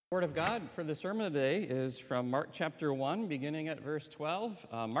Word of God for the sermon today is from Mark chapter 1, beginning at verse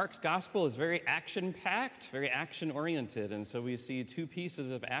 12. Mark's gospel is very action-packed, very action-oriented, and so we see two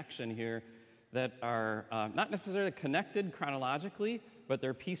pieces of action here that are not necessarily connected chronologically, but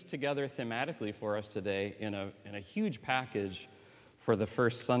they're pieced together thematically for us today in a huge package for the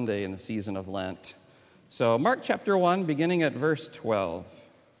first Sunday in the season of Lent. So Mark chapter 1, beginning at verse 12.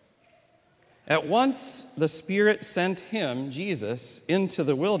 At once the Spirit sent him, Jesus, into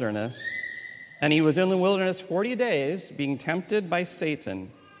the wilderness, and he was in the wilderness 40 days, being tempted by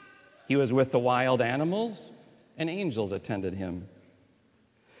Satan. He was with the wild animals, and angels attended him.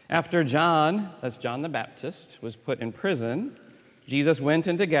 After John, that's John the Baptist, was put in prison, Jesus went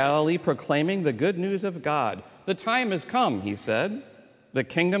into Galilee proclaiming the good news of God. The time has come, he said. The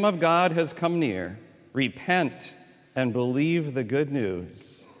kingdom of God has come near. Repent and believe the good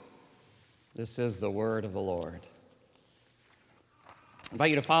news. This is the word of the Lord. I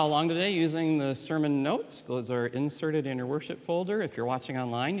invite you to follow along today using the sermon notes. Those are inserted in your worship folder. If you're watching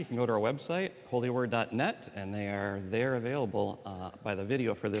online, you can go to our website, holyword.net, and they are there available by the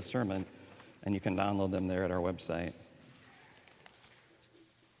video for this sermon, and you can download them there at our website.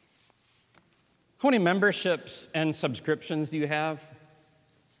 How many memberships and subscriptions do you have?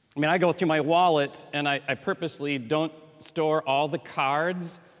 I mean, I go through my wallet, and I purposely don't store all the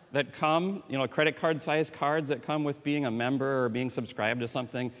cards that come, credit card size cards that come with being a member or being subscribed to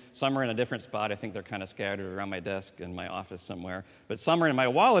something. Some are in a different spot. I think they're kind of scattered around my desk in my office somewhere. But some are in my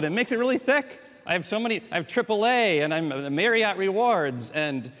wallet. It makes it really thick. I have so many. I have AAA, and I'm Marriott Rewards,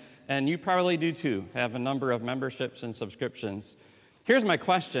 and you probably do too, have a number of memberships and subscriptions. Here's my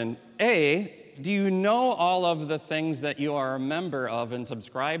question. A, do you know all of the things that you are a member of and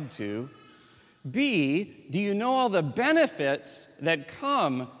subscribed to? B, do you know all the benefits that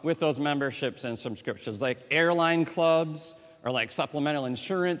come with those memberships and subscriptions, like airline clubs or like supplemental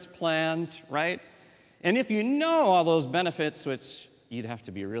insurance plans, right? And if you know all those benefits, which you'd have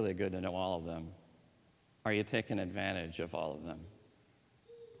to be really good to know all of them, are you taking advantage of all of them?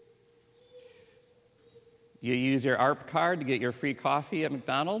 Do you use your ARP card to get your free coffee at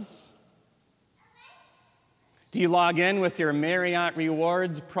McDonald's? Do you log in with your Marriott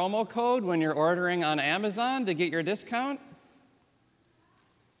Rewards promo code when you're ordering on Amazon to get your discount?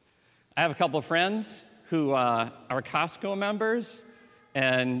 I have a couple of friends who are Costco members,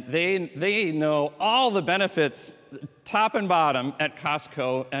 and they know all the benefits, top and bottom, at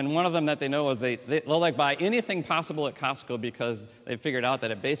Costco. And one of them that they know is they'll like buy anything possible at Costco because they figured out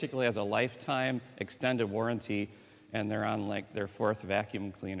that it basically has a lifetime extended warranty. And they're on like their fourth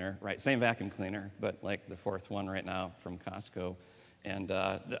vacuum cleaner, right? Same vacuum cleaner, but like the fourth one right now from Costco. And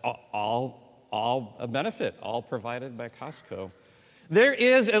all a benefit, all provided by Costco. There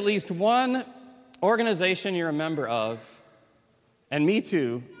is at least one organization you're a member of, and me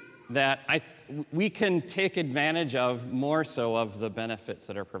too, that we can take advantage of more so of the benefits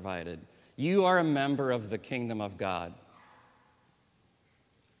that are provided. You are a member of the kingdom of God.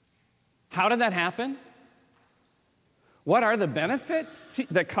 How did that happen? What are the benefits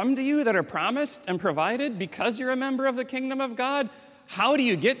that come to you that are promised and provided because you're a member of the kingdom of God? How do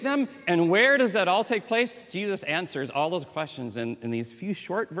you get them? And where does that all take place? Jesus answers all those questions in these few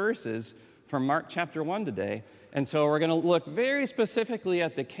short verses from Mark chapter 1 today. And so we're going to look very specifically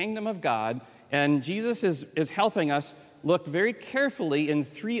at the kingdom of God. And Jesus is helping us look very carefully in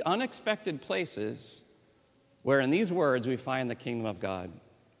three unexpected places where in these words we find the kingdom of God.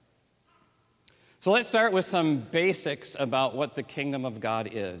 So let's start with some basics about what the kingdom of God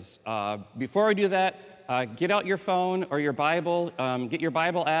is. Before we do that, get out your phone or your Bible, get your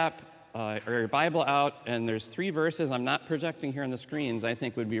Bible app or your Bible out, and there's three verses I'm not projecting here on the screens I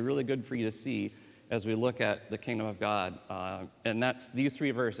think would be really good for you to see as we look at the kingdom of God. And that's these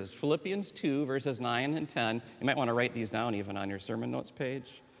three verses. Philippians 2, verses 9 and 10. You might want to write these down even on your sermon notes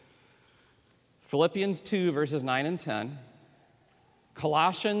page. Philippians 2, verses 9 and 10.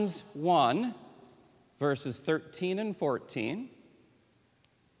 Colossians 1, verses 13 and 14,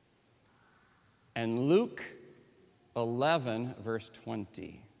 and Luke 11, verse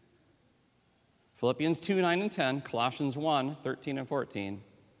 20. Philippians 2, 9 and 10, Colossians 1, 13 and 14,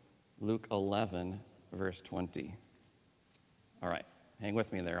 Luke 11, verse 20. All right, hang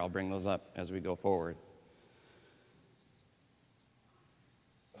with me there. I'll bring those up as we go forward.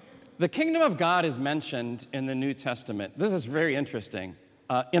 The kingdom of God is mentioned in the New Testament. This is very interesting.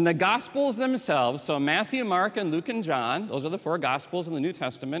 In the Gospels themselves, so Matthew, Mark, and Luke, and John, those are the four Gospels in the New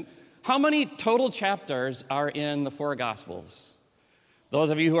Testament. How many total chapters are in the four Gospels? Those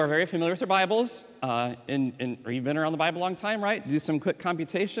of you who are very familiar with your Bibles, or you've been around the Bible a long time, right? Do some quick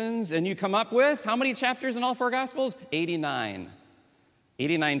computations, and you come up with how many chapters in all four Gospels? 89.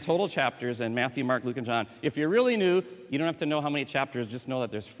 89 total chapters in Matthew, Mark, Luke, and John. If you're really new, you don't have to know how many chapters. Just know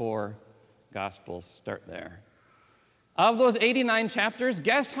that there's 4 Gospels. Start there. Of those 89 chapters,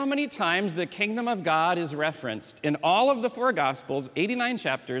 guess how many times the kingdom of God is referenced? In all of the 4 Gospels, 89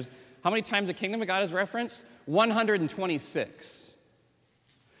 chapters, how many times the kingdom of God is referenced? 126.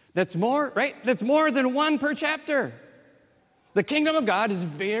 That's more, right? That's more than 1 per chapter. The kingdom of God is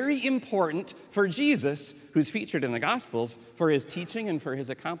very important for Jesus, who's featured in the Gospels, for his teaching and for his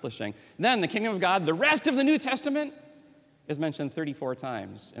accomplishing. Then the kingdom of God, the rest of the New Testament, is mentioned 34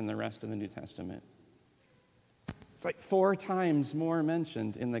 times in the rest of the New Testament. It's like 4 times more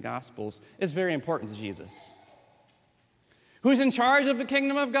mentioned in the Gospels. It's very important to Jesus. Who's in charge of the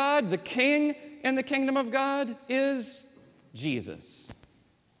kingdom of God? The king in the kingdom of God is Jesus.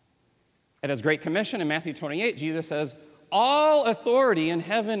 At his Great Commission in Matthew 28, Jesus says, "All authority in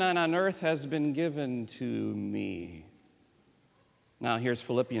heaven and on earth has been given to me." Now here's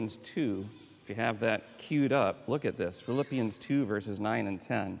Philippians 2. If you have that queued up, look at this. Philippians 2, verses 9 and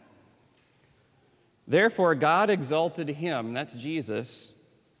 10. "Therefore God exalted him," that's Jesus,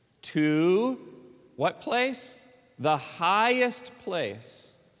 "to" what place? The highest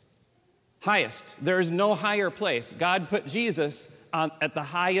place. Highest. There is no higher place. God put Jesus at the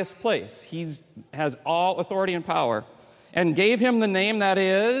highest place. He has all authority and power. "And gave him the name that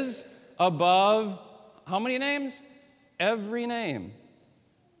is above," how many names? Every name.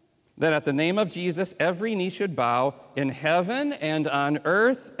 "That at the name of Jesus every knee should bow in heaven and on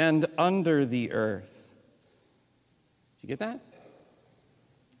earth and under the earth." Did you get that?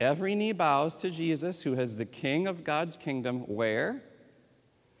 Every knee bows to Jesus, who is the King of God's kingdom. Where?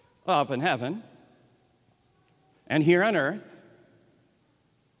 Up in heaven. And here on earth.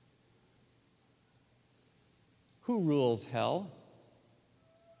 Who rules hell?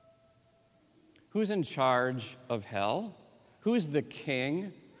 Who's in charge of hell? Who's the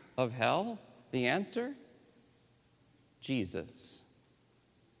king of hell? The answer? Jesus.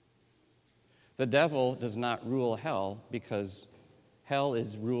 The devil does not rule hell because hell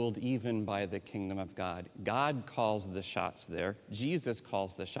is ruled even by the kingdom of God. God calls the shots there. Jesus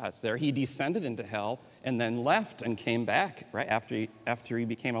calls the shots there. He descended into hell and then left and came back, right, after he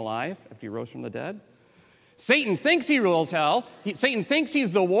became alive, after he rose from the dead. Satan thinks he rules hell. Satan thinks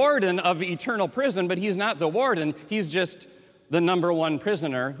he's the warden of eternal prison, but he's not the warden. He's just the number 1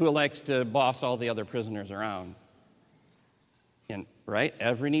 prisoner who likes to boss all the other prisoners around. And, right?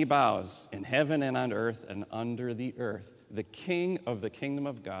 Every knee bows in heaven and on earth and under the earth. The king of the kingdom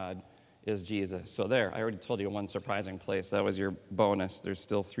of God is Jesus. So there, I already told you 1 surprising place. That was your bonus. There's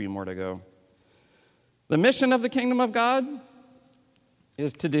still 3 more to go. The mission of the kingdom of God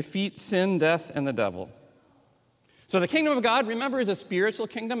is to defeat sin, death, and the devil. So the kingdom of God, remember, is a spiritual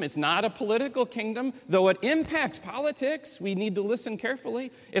kingdom. It's not a political kingdom, though it impacts politics. We need to listen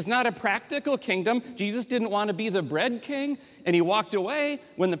carefully. It's not a practical kingdom. Jesus didn't want to be the bread king, and he walked away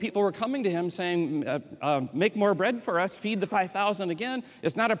when the people were coming to him saying, make more bread for us, feed the 5,000 again.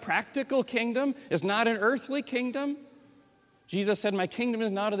 It's not a practical kingdom. It's not an earthly kingdom. Jesus said, my kingdom is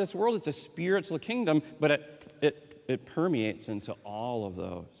not of this world. It's a spiritual kingdom, but it permeates into all of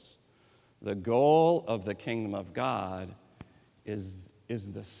those. The goal of the kingdom of God is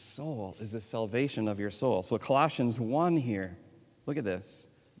the soul, is the salvation of your soul. So Colossians 1 here, look at this.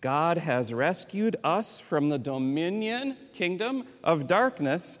 God has rescued us from the dominion, kingdom of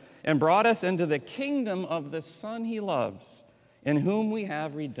darkness, and brought us into the kingdom of the Son he loves, in whom we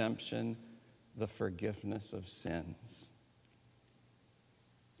have redemption, the forgiveness of sins.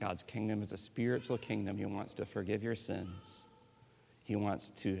 God's kingdom is a spiritual kingdom. He wants to forgive your sins. He wants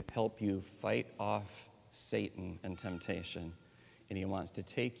to help you fight off Satan and temptation. And he wants to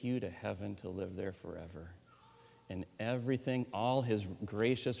take you to heaven to live there forever. And everything, all his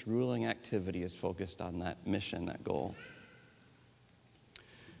gracious ruling activity is focused on that mission, that goal.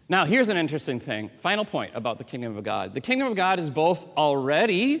 Now, here's an interesting thing. Final point about the kingdom of God. The kingdom of God is both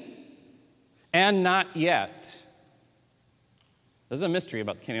already and not yet. There's a mystery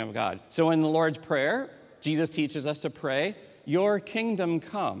about the kingdom of God. So in the Lord's Prayer, Jesus teaches us to pray, your kingdom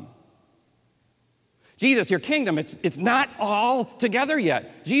come. Jesus, your kingdom, it's not all together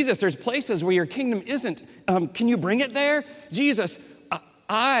yet. Jesus, there's places where your kingdom isn't. Can you bring it there? Jesus,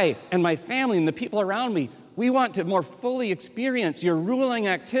 I and my family and the people around me, we want to more fully experience your ruling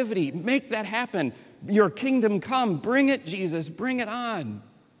activity. Make that happen. Your kingdom come. Bring it, Jesus. Bring it on.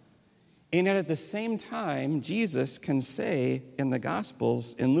 And yet at the same time, Jesus can say in the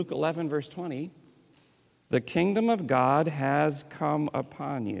Gospels, in Luke 11, verse 20, the kingdom of God has come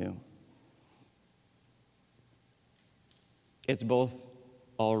upon you. It's both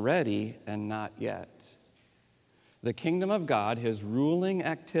already and not yet. The kingdom of God, his ruling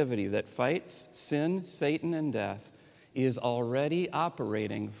activity that fights sin, Satan, and death, is already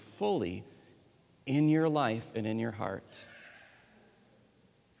operating fully in your life and in your heart.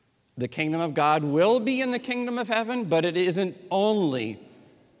 The kingdom of God will be in the kingdom of heaven, but it isn't only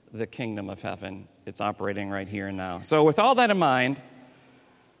the kingdom of heaven. It's operating right here and now. So with all that in mind,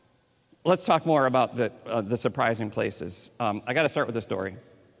 let's talk more about the surprising places. I got to start with a story.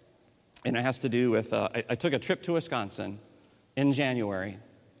 And it has to do with, I took a trip to Wisconsin in January,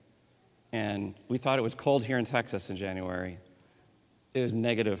 and we thought it was cold here in Texas in January. It was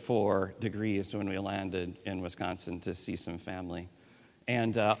 -4 degrees when we landed in Wisconsin to see some family.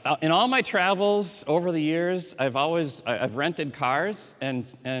 And in all my travels over the years, I've rented cars and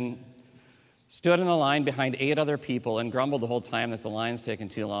stood in the line behind 8 other people and grumbled the whole time that the line's taking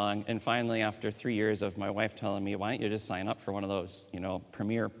too long. And finally, after 3 years of my wife telling me, why don't you just sign up for one of those,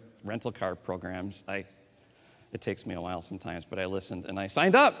 premier rental car programs. It takes me a while sometimes, but I listened and I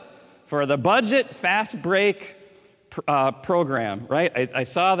signed up for the Budget Fast Break program, right? I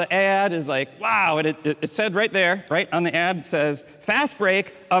saw the ad, is like, wow, and it said right there, right on the ad, says, Fast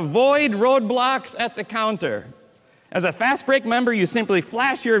Break, avoid roadblocks at the counter. As a Fast Break member, you simply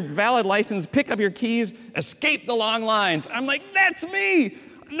flash your valid license, pick up your keys, escape the long lines. I'm like, that's me!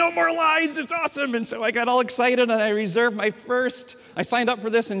 No more lines, it's awesome. And so I got all excited and I signed up for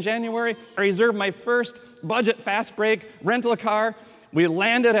this in January. I reserved my first Budget Fast Break rental car. We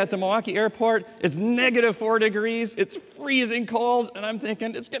landed at the Milwaukee airport. It's -4 degrees. It's freezing cold. And I'm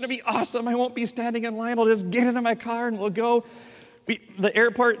thinking, it's going to be awesome. I won't be standing in line. I'll just get into my car and we'll go. The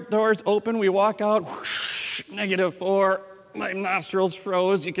airport doors open. We walk out. Whoosh, -4. My nostrils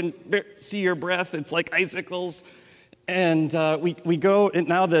froze. You can see your breath. It's like icicles. And we go, and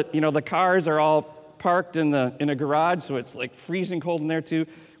now that the cars are all parked in a garage, so it's like freezing cold in there too.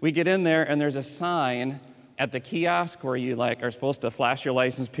 We get in there, and there's a sign at the kiosk where you are supposed to flash your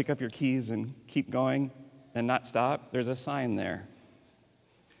license, pick up your keys, and keep going and not stop. There's a sign there.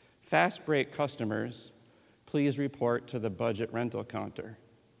 Fast Break customers, please report to the budget rental counter.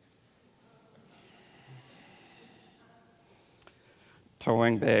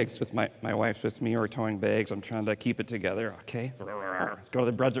 Towing bags with my wife's with me, or towing bags. I'm trying to keep it together. Okay, let's go to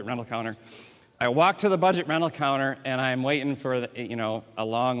the budget rental counter. I walk to the budget rental counter, and I'm waiting for a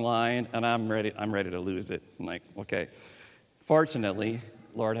long line, and I'm ready to lose it. I'm like, okay. Fortunately,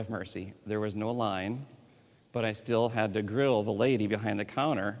 Lord have mercy, there was no line, but I still had to grill the lady behind the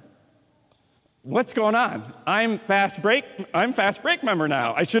counter. What's going on? I'm Fast Break member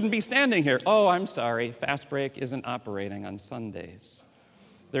now. I shouldn't be standing here. Oh, I'm sorry. Fast Break isn't operating on Sundays.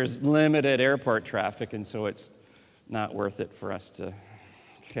 There's limited airport traffic, and so it's not worth it for us to,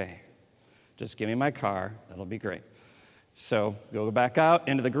 okay, just give me my car. That'll be great. So go back out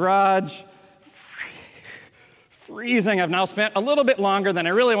into the garage. Freezing. I've now spent a little bit longer than I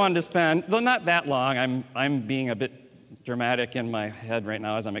really wanted to spend, though not that long. I'm being a bit dramatic in my head right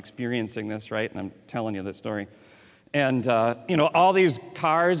now as I'm experiencing this, right? And I'm telling you this story. And, all these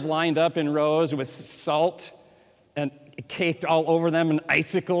cars lined up in rows with salt and caked all over them and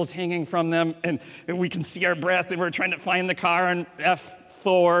icicles hanging from them. And we can see our breath, and we're trying to find the car on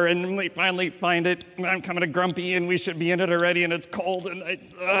F4, and we finally find it. And I'm kind of grumpy, and we should be in it already, and it's cold. And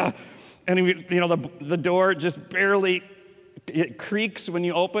the door just barely, it creaks when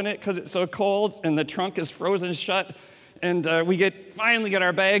you open it because it's so cold, and the trunk is frozen shut. And we finally get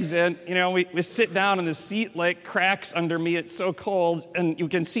our bags in. We sit down, and the seat cracks under me. It's so cold, and you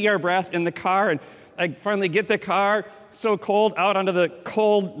can see our breath in the car. And I finally get the car, so cold, out onto the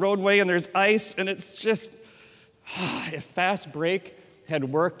cold roadway, and there's ice. And it's just, if Fast Break had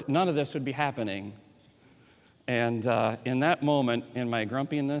worked, none of this would be happening. And in that moment, in my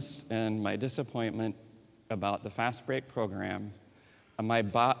grumpiness and my disappointment about the Fast Break program,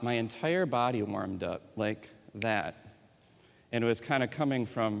 my entire body warmed up like that. And it was kind of coming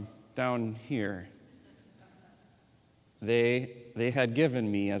from down here. They had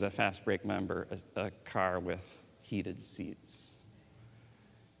given me, as a Fast Break member, a car with heated seats.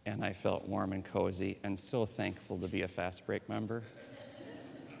 And I felt warm and cozy and so thankful to be a Fast Break member.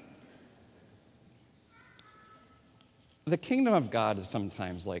 The kingdom of God is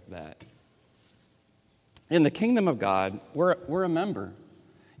sometimes like that. In the kingdom of God, we're a member,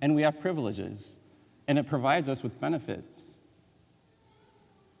 and we have privileges, and it provides us with benefits.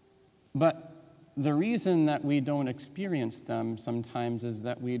 But the reason that we don't experience them sometimes is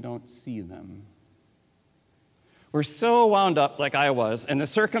that we don't see them. We're so wound up, like I was, in the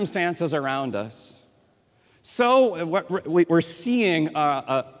circumstances around us. So we're seeing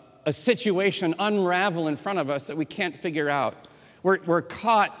a situation unravel in front of us that we can't figure out. We're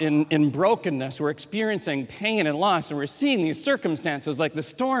caught in brokenness. We're experiencing pain and loss, and we're seeing these circumstances like the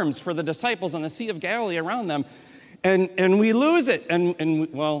storms for the disciples on the Sea of Galilee around them, and we lose it.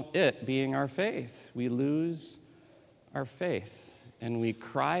 It being our faith. We lose our faith, and we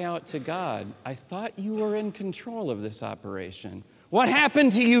cry out to God, I thought you were in control of this operation. What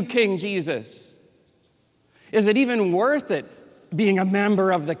happened to you, King Jesus? Is it even worth it being a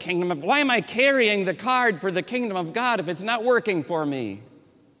member of the kingdom of... Why am I carrying the card for the kingdom of God if it's not working for me?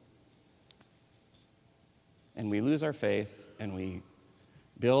 And we lose our faith, and we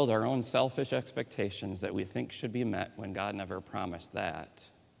build our own selfish expectations that we think should be met when God never promised that.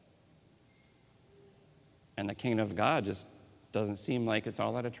 And the kingdom of God just doesn't seem like it's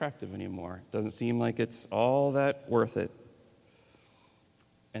all that attractive anymore. It doesn't seem like it's all that worth it.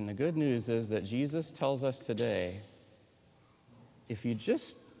 And the good news is that Jesus tells us today, if you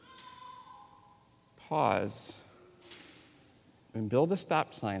just pause and build a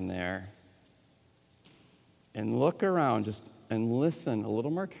stop sign there and look around and listen a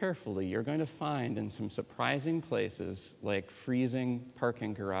little more carefully, you're going to find in some surprising places like freezing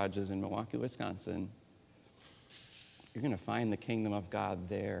parking garages in Milwaukee, Wisconsin, you're going to find the kingdom of God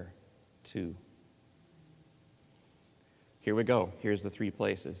there too. Here we go. Here's the 3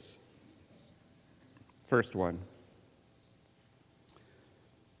 places. First one.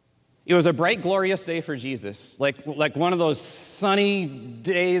 It was a bright, glorious day for Jesus, like one of those sunny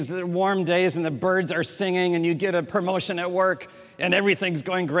days, warm days, and the birds are singing, and you get a promotion at work, and everything's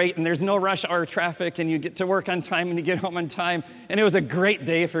going great, and there's no rush hour traffic, and you get to work on time, and you get home on time. And it was a great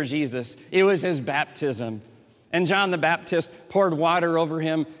day for Jesus. It was his baptism. And John the Baptist poured water over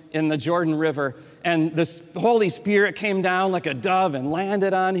him in the Jordan River, and the Holy Spirit came down like a dove and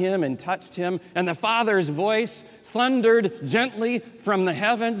landed on him and touched him, and the Father's voice thundered gently from the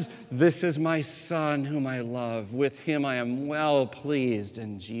heavens, "This is my Son whom I love. With him I am well pleased."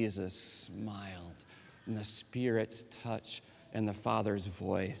 And Jesus smiled, and the Spirit's touch and the Father's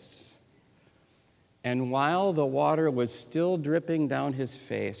voice. And while the water was still dripping down his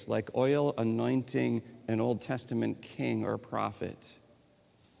face like oil anointing an Old Testament king or prophet,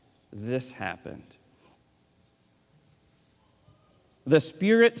 this happened. The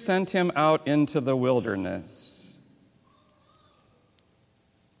Spirit sent him out into the wilderness.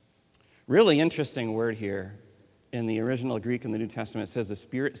 Really interesting word here in the original Greek in the New Testament. It says the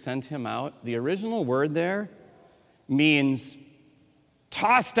Spirit sent him out. The original word there means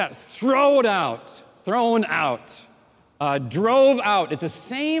tossed out, thrown out, drove out. It's the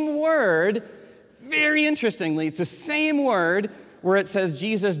same word, very interestingly, it's the same word where it says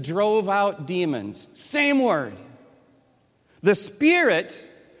Jesus drove out demons. Same word. The Spirit,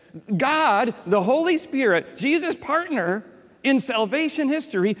 God, the Holy Spirit, Jesus' partner in salvation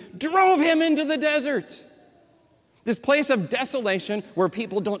history, drove him into the desert. This place of desolation where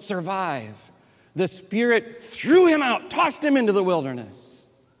people don't survive. The Spirit threw him out, tossed him into the wilderness.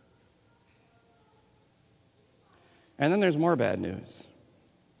 And then there's more bad news.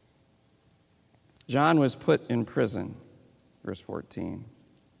 John was put in prison, verse 14,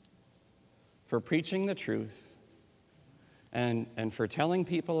 for preaching the truth and for telling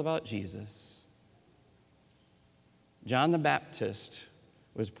people about Jesus. John the Baptist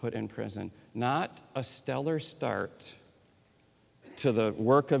was put in prison. Not a stellar start to the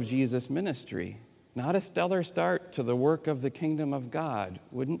work of Jesus' ministry. Not a stellar start to the work of the kingdom of God,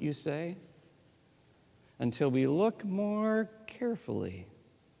 wouldn't you say? Until we look more carefully.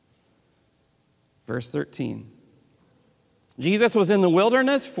 Verse 13. Jesus was in the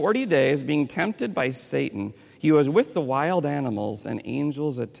wilderness 40 days, being tempted by Satan. He was with the wild animals, and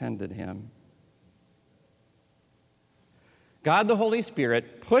angels attended him. God the Holy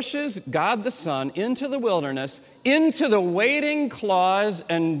Spirit pushes God the Son into the wilderness, into the waiting claws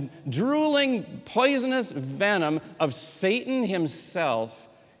and drooling poisonous venom of Satan himself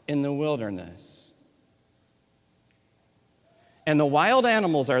in the wilderness. And the wild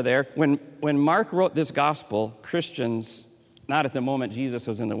animals are there. When Mark wrote this gospel, Christians, not at the moment Jesus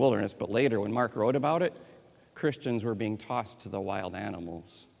was in the wilderness, but later when Mark wrote about it, Christians were being tossed to the wild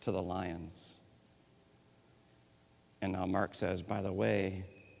animals, to the lions. And now Mark says, by the way,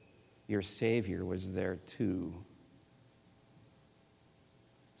 your Savior was there too.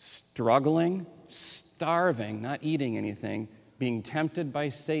 Struggling, starving, not eating anything, being tempted by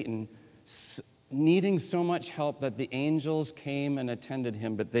Satan, needing so much help that the angels came and attended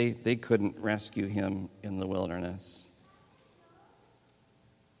him, but they couldn't rescue him in the wilderness.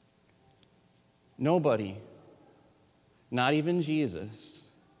 Nobody, not even Jesus,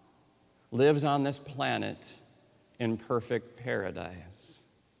 lives on this planet in perfect paradise.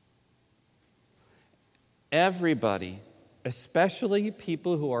 Everybody especially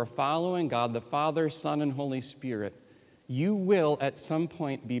people who are following God, the Father, Son, and Holy Spirit, you will at some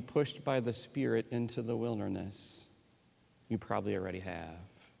point be pushed by the Spirit into the wilderness. You probably already have.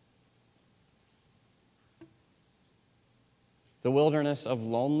 The wilderness of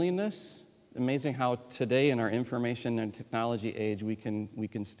loneliness. Amazing how today in our information and technology age we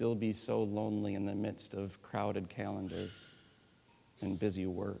can still be so lonely in the midst of crowded calendars and busy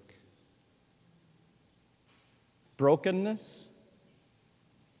work. Brokenness,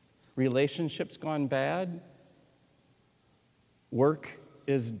 relationships gone bad, work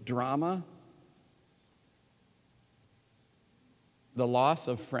is drama, the loss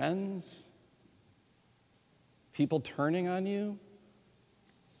of friends, people turning on you,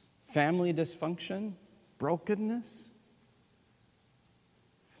 family dysfunction, brokenness,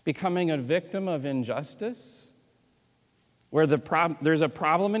 becoming a victim of injustice, where there's a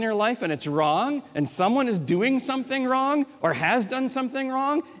problem in your life and it's wrong, and someone is doing something wrong or has done something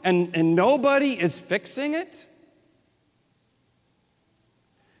wrong, and nobody is fixing it.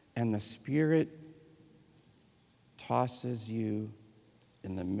 And the Spirit tosses you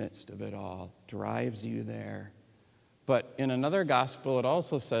in the midst of it all, drives you there. But in another gospel, it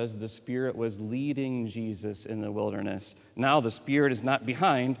also says the Spirit was leading Jesus in the wilderness. Now the Spirit is not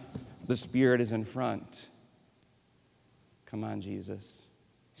behind, the Spirit is in front. Come on, Jesus.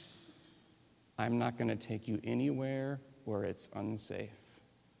 I'm not going to take you anywhere where it's unsafe.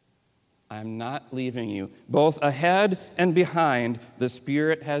 I'm not leaving you. Both ahead and behind, the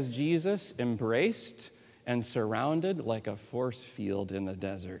Spirit has Jesus embraced and surrounded like a force field in the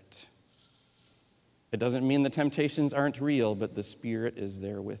desert. It doesn't mean the temptations aren't real, but the Spirit is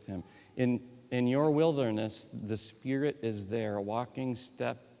there with him. In your wilderness, the Spirit is there, walking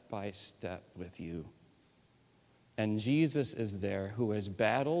step by step with you. And Jesus is there, who has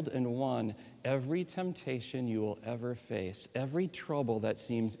battled and won every temptation you will ever face, every trouble that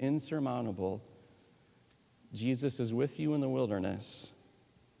seems insurmountable. Jesus is with you in the wilderness,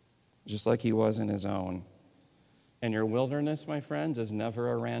 just like he was in his own. And your wilderness, my friends, is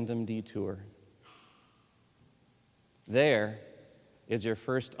never a random detour. There is your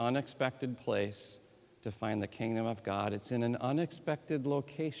first unexpected place to find the kingdom of God. It's in an unexpected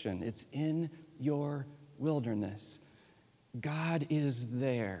location. It's in your wilderness. God is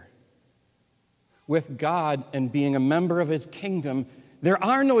there. With God and being a member of his kingdom, there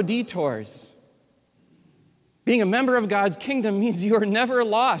are no detours. Being a member of God's kingdom means you are never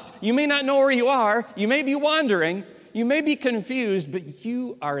lost. You may not know where you are. You may be wandering. You may be confused, but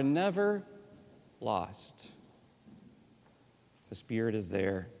you are never lost. The Spirit is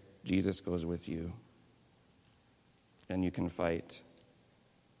there. Jesus goes with you. And you can fight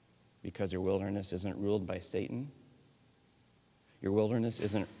because your wilderness isn't ruled by Satan. Your wilderness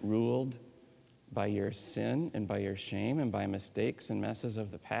isn't ruled by your sin and by your shame and by mistakes and messes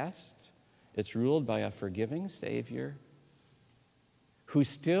of the past. It's ruled by a forgiving Savior who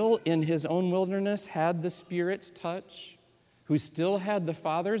still in his own wilderness had the Spirit's touch, who still had the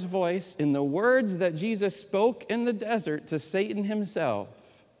Father's voice in the words that Jesus spoke in the desert to Satan himself.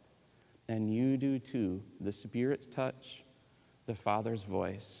 And you do too, the Spirit's touch, the Father's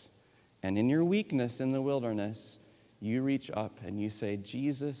voice. And in your weakness in the wilderness, you reach up and you say,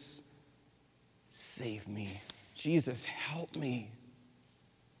 Jesus, save me. Jesus, help me.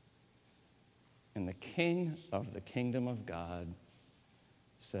 And the King of the kingdom of God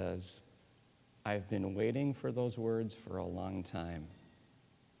says, I've been waiting for those words for a long time.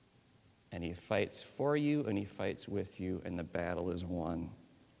 And he fights for you and he fights with you, and the battle is won.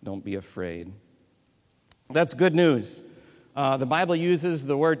 Don't be afraid. That's good news. The Bible uses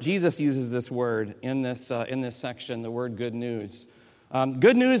the word, Jesus uses this word in this section, the word good news.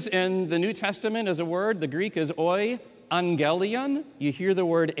 Good news in the New Testament is a word, the Greek is oi angelion. You hear the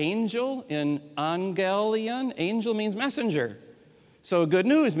word angel in angelion. Angel means messenger. So good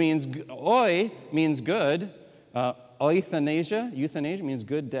news means, oi means good. Euthanasia means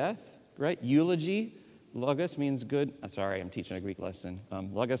good death, right? Eulogy, logos means good. Sorry, I'm teaching a Greek lesson.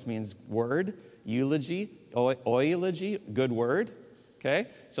 Logos means word. Eulogy, oilogy, good word. Okay?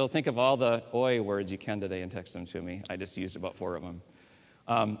 So think of all the oi words you can today and text them to me. I just used about 4 of them.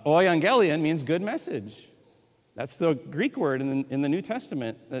 Euangelion means good message. That's the Greek word in the New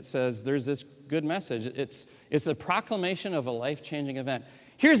Testament that says there's this good message. It's a proclamation of a life-changing event.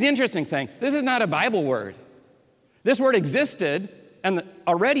 Here's the interesting thing. This is not a Bible word. This word existed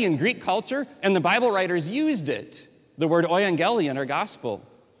already in Greek culture, and the Bible writers used it, the word euangelion, or gospel.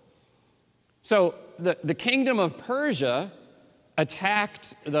 So the kingdom of Persia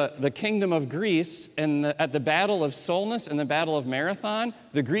attacked the kingdom of Greece at the Battle of Solnus and the Battle of Marathon.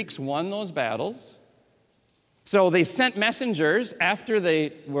 The Greeks won those battles. So they sent messengers after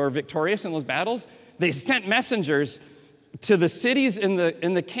they were victorious in those battles. They sent messengers to the cities in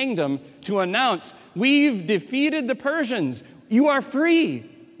the kingdom to announce, we've defeated the Persians. You are free.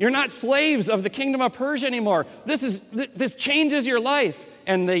 You're not slaves of the kingdom of Persia anymore. This changes your life.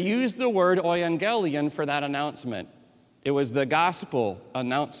 And they used the word euangelion for that announcement. It was the gospel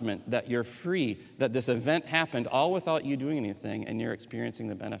announcement that you're free, that this event happened all without you doing anything, and you're experiencing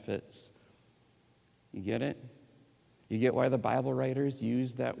the benefits. You get it? You get why the Bible writers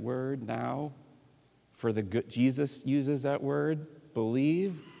use that word now? For the good, Jesus uses that word,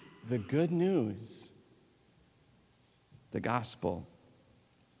 believe the good news, the gospel.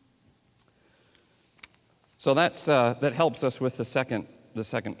 So that helps us with the second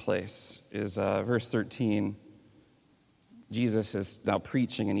place is verse 13. Jesus is now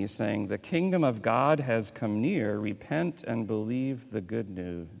preaching, and he's saying, the kingdom of God has come near. Repent and believe the good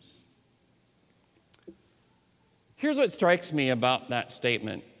news. Here's what strikes me about that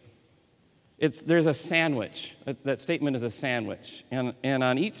statement. There's a sandwich. That statement is a sandwich. And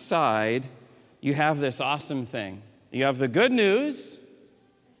on each side, you have this awesome thing. You have the good news,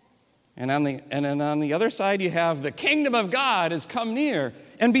 and then on the other side, you have the kingdom of God has come near.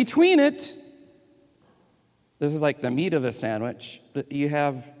 And between it, this is like the meat of the sandwich, you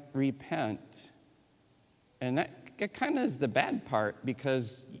have repent. And that kind of is the bad part,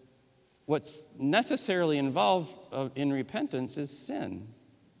 because what's necessarily involved in repentance is sin.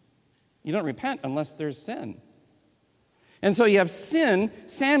 You don't repent unless there's sin. And so you have sin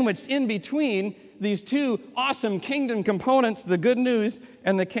sandwiched in between these two awesome kingdom components, the good news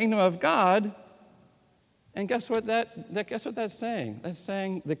and the kingdom of God. And guess what that's saying? That's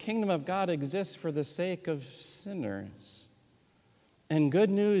saying the kingdom of God exists for the sake of sinners. And good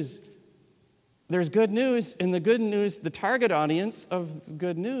news, there's good news, and the good news, the target audience of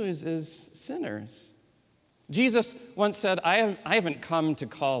good news is sinners. Jesus once said, I haven't come to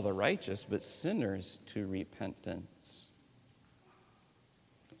call the righteous, but sinners to repentance.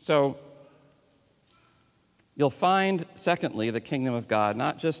 So, you'll find, secondly, the kingdom of God,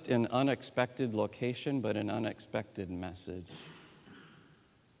 not just in unexpected location, but in unexpected message.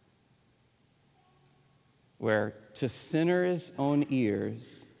 Where to sinners' own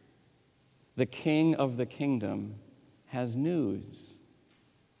ears, the king of the kingdom has news.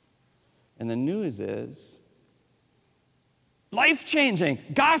 And the news is life-changing,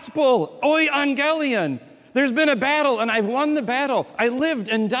 gospel, euangelion. There's been a battle, and I've won the battle. I lived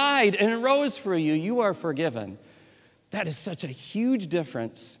and died and rose for you. You are forgiven. That is such a huge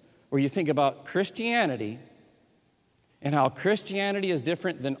difference where you think about Christianity and how Christianity is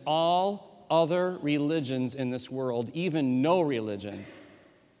different than all other religions in this world, even no religion.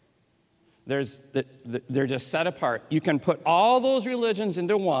 They're just set apart. You can put all those religions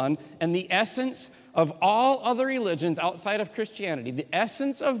into one, and the essence of all other religions outside of Christianity, the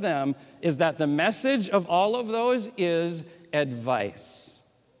essence of them is that the message of all of those is advice.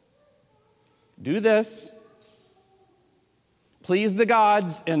 Do this. Please the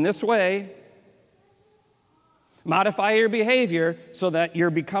gods in this way. Modify your behavior so that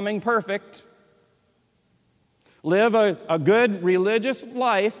you're becoming perfect. Live a good religious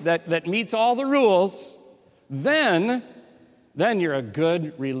life that meets all the rules. Then you're a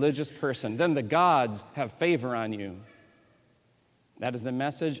good religious person. Then the gods have favor on you. That is the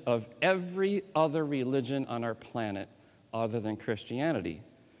message of every other religion on our planet other than Christianity.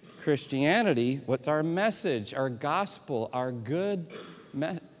 Christianity, what's our message, our gospel, our good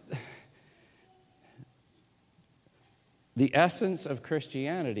The essence of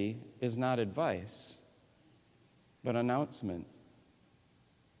Christianity is not advice, but announcement.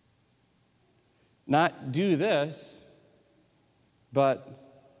 Not do this,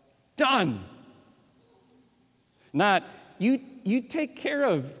 but done. Not you take care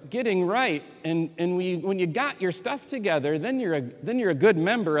of getting right, and when you got your stuff together, then you're a good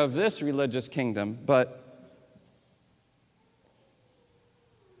member of this religious kingdom, but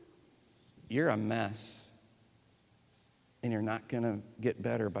you're a mess, and you're not going to get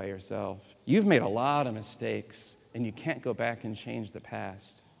better by yourself. You've made a lot of mistakes, and you can't go back and change the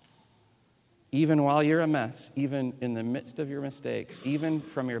past. Even while you're a mess, even in the midst of your mistakes, even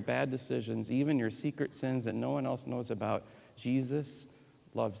from your bad decisions, even your secret sins that no one else knows about, Jesus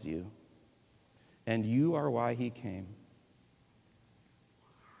loves you. And you are why he came.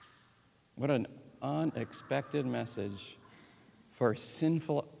 What an unexpected message for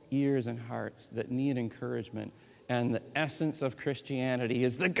sinful ears and hearts that need encouragement. And the essence of Christianity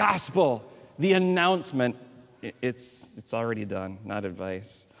is the gospel, the announcement. It's already done, not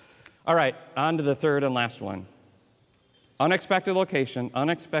advice. All right, on to the third and last one. Unexpected location,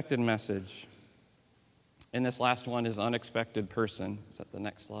 unexpected message. And this last one is unexpected person. Is that the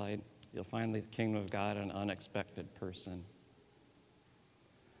next slide? You'll find the kingdom of God an unexpected person.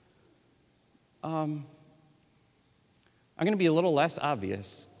 I'm going to be a little less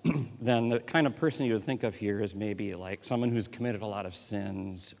obvious than the kind of person you would think of here as maybe like someone who's committed a lot of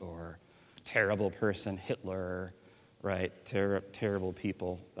sins or terrible person, Hitler, right? Terrible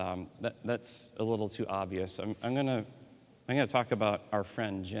people. That's a little too obvious. I'm going to talk about our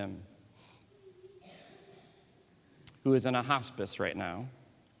friend Jim, who is in a hospice right now,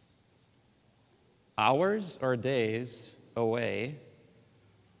 hours or days away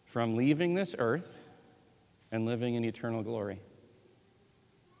from leaving this earth and living in eternal glory.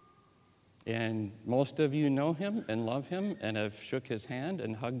 And most of you know him and love him and have shook his hand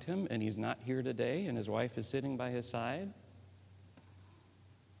and hugged him, and he's not here today, and his wife is sitting by his side.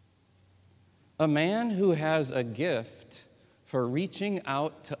 A man who has a gift for reaching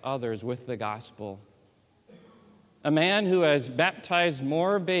out to others with the gospel. A man who has baptized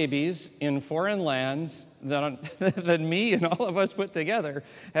more babies in foreign lands than me and all of us put together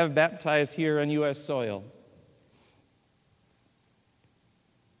have baptized here on U.S. soil.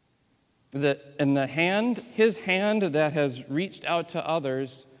 His hand that has reached out to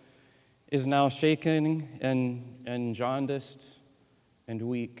others is now shaken and jaundiced and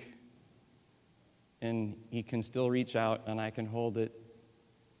weak. And he can still reach out and I can hold it.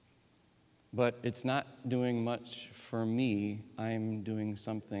 But it's not doing much for me. I'm doing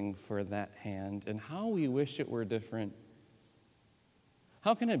something for that hand. And how we wish it were different.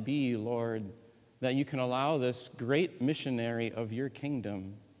 How can it be, Lord, that you can allow this great missionary of your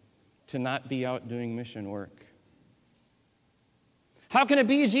kingdom to not be out doing mission work? How can it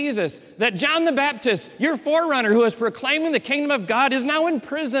be, Jesus, that John the Baptist, your forerunner who is proclaiming the kingdom of God, is now in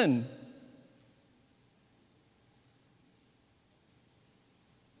prison?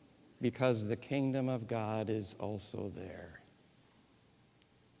 Because the kingdom of God is also there.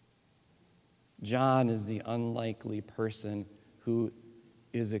 John is the unlikely person who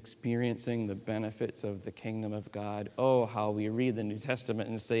is experiencing the benefits of the kingdom of God. Oh, how we read the New Testament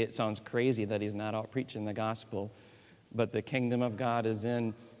and say it sounds crazy that he's not out preaching the gospel, but the kingdom of God is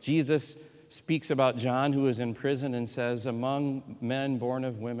in. Jesus speaks about John who is in prison and says, among men born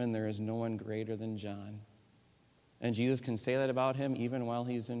of women, there is no one greater than John. And Jesus can say that about him even while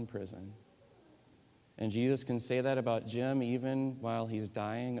he's in prison. And Jesus can say that about Jim even while he's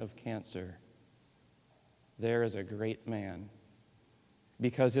dying of cancer. There is a great man.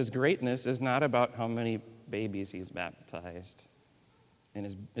 Because his greatness is not about how many babies he's baptized.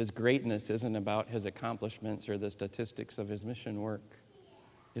 And his greatness isn't about his accomplishments or the statistics of his mission work.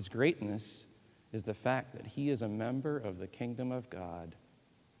 His greatness is the fact that he is a member of the kingdom of God.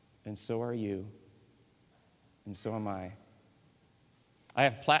 And so are you. And so am I. I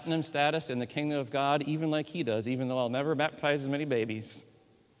have platinum status in the kingdom of God, even like he does, even though I'll never baptize as many babies.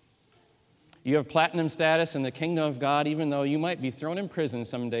 You have platinum status in the kingdom of God, even though you might be thrown in prison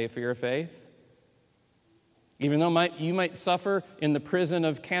someday for your faith. Even though you might suffer in the prison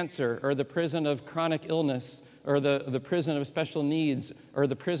of cancer or the prison of chronic illness or the prison of special needs or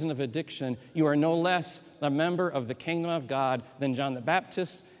the prison of addiction, you are no less a member of the kingdom of God than John the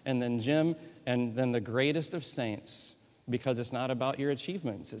Baptist and then Jim and then the greatest of saints, because it's not about your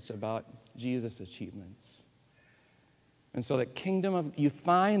achievements, it's about Jesus' achievements. And so you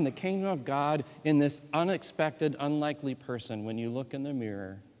find the kingdom of God in this unexpected, unlikely person when you look in the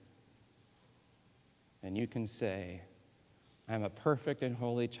mirror and you can say, I'm a perfect and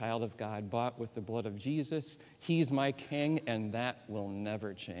holy child of God, bought with the blood of Jesus. He's my king, and that will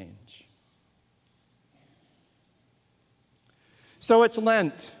never change. So it's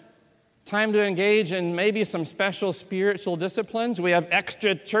Lent. Time to engage in maybe some special spiritual disciplines. We have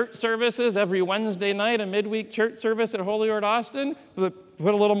extra church services every Wednesday night, a midweek church service at Holy Word Austin. Put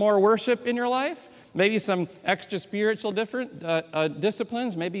a little more worship in your life. Maybe some extra spiritual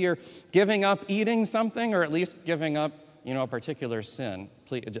disciplines. Maybe you're giving up eating something, or at least giving up, a particular sin.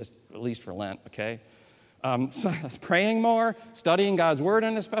 Please, just at least for Lent, okay? So praying more, studying God's Word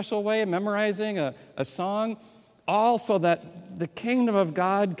in a special way, memorizing a song, all so that the kingdom of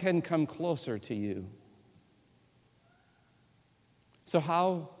God can come closer to you. So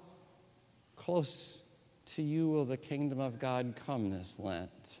how close to you will the kingdom of God come this Lent?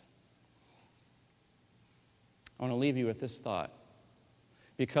 I want to leave you with this thought.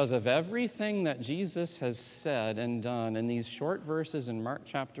 Because of everything that Jesus has said and done in these short verses in Mark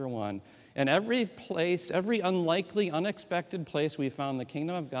chapter 1, and every place, every unlikely, unexpected place we found the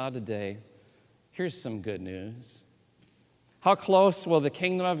kingdom of God today, here's some good news. How close will the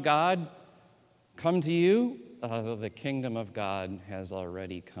kingdom of God come to you? The kingdom of God has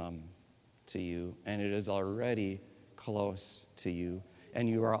already come. to you, and it is already close to you, and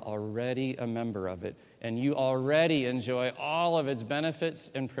you are already a member of it, and you already enjoy all of its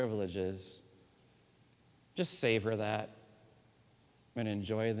benefits and privileges. Just savor that and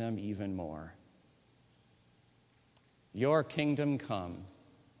enjoy them even more. Your kingdom come,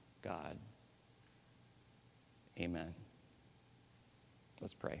 God. Amen.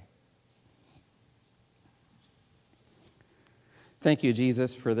 Let's pray. Thank you,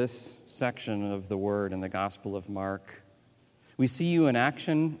 Jesus, for this section of the Word in the Gospel of Mark. We see you in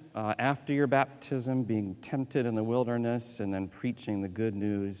action after your baptism, being tempted in the wilderness and then preaching the good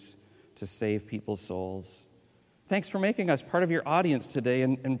news to save people's souls. Thanks for making us part of your audience today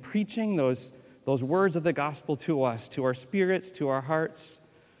and preaching those words of the gospel to us, to our spirits, to our hearts,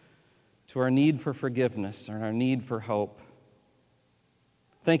 to our need for forgiveness and our need for hope.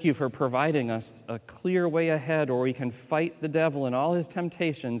 Thank you for providing us a clear way ahead where we can fight the devil and all his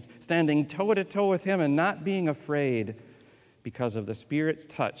temptations, standing toe-to-toe with him and not being afraid because of the Spirit's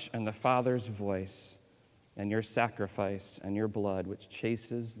touch and the Father's voice and your sacrifice and your blood, which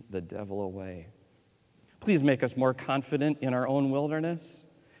chases the devil away. Please make us more confident in our own wilderness.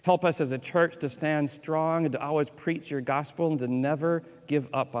 Help us as a church to stand strong and to always preach your gospel and to never give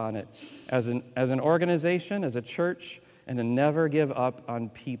up on it. As an organization, as a church, and to never give up on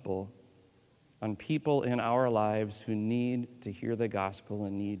people in our lives who need to hear the gospel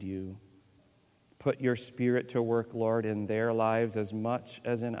and need you. Put your Spirit to work, Lord, in their lives as much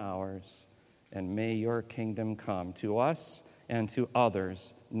as in ours, and may your kingdom come to us and to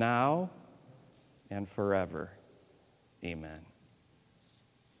others now and forever. Amen.